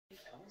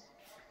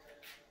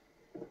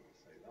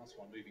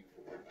moving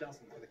forward.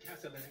 Dozen for the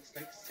Catalanic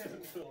Stakes,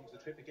 7 furlongs the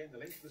trip, again the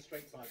length of the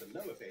straight by the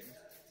lower bend.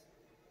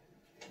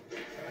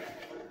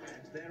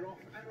 And they're off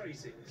and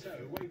racing. So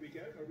away we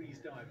go. Marie's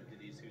Diamond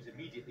it is who's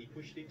immediately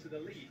pushed into the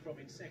lead from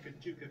its second,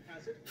 Duke of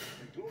Hazard.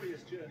 And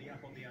Glorious Journey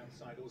up on the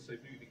outside, also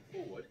moving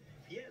forward.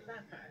 Pierre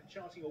Lapin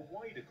charting a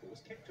wider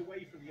course, kept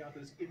away from the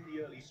others in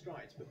the early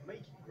strides, but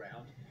making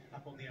ground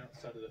up on the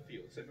outside of the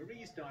field. So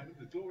Marie's Diamond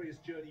with Glorious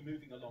Journey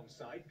moving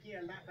alongside.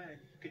 Pierre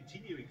Lapin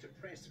continuing to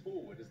press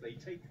forward as they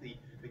take the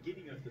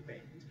beginning of the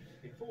bend.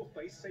 In fourth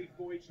place, Safe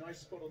Voyage, nice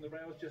spot on the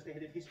rails just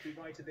ahead of History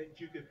Writer, then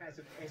Duke of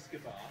Hazard,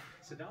 Escobar.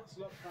 Sir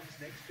Lancelot comes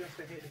next, just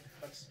ahead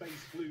of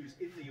Space Blues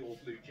in the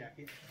all-blue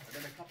jacket. And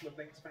then a couple of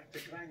lengths back to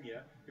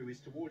Grania, who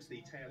is towards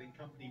the tail in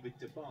company with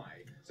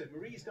Dubai. So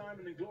Marie's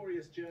Diamond and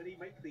Glorious Journey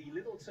make the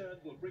little turn,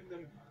 will bring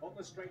them on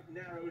the straight and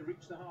narrow and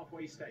reach the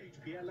halfway stage.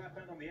 Pierre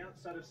Lapin on the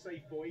outside of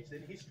Safe Voyage,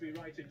 then History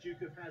Writer,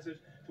 Duke of Hazard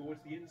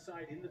towards the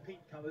inside in the pink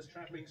colours,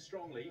 travelling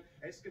strongly.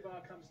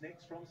 Escobar comes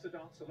next from Sir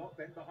Lancelot,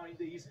 then behind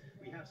these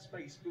we have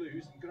Space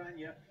Blues, and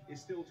Grania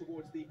is still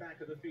towards the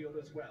back of the field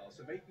as well.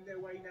 So making their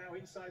way now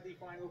inside the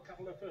final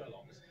couple of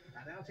furlongs.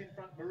 And out in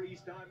front,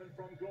 Marie's Diamond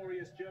from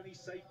Glorious Journey,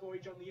 Safe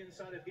Voyage on the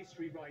inside of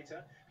History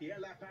Writer.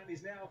 Pierre Lapin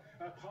is now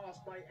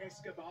passed by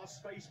Escobar.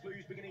 Space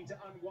Blues beginning to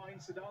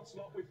unwind. Sir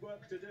Lancelot with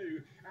work to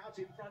do. Out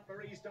in front,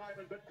 Marie's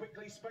Diamond, but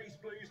quickly Space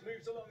Blues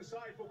moves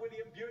alongside for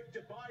William Buick.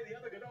 Dubai, the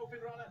other Godolphin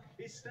runner,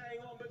 is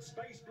staying on, but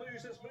Space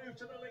Blues has moved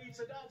to the lead.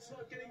 Sir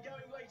Lancelot getting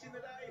going late in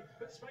the day,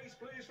 but Space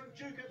Blues from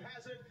Duke of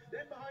Hazard.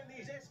 Then behind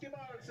these,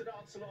 Escobar and Sir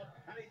Lancelot,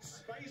 and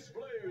it's Space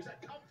Blues, a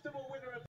comfortable winner of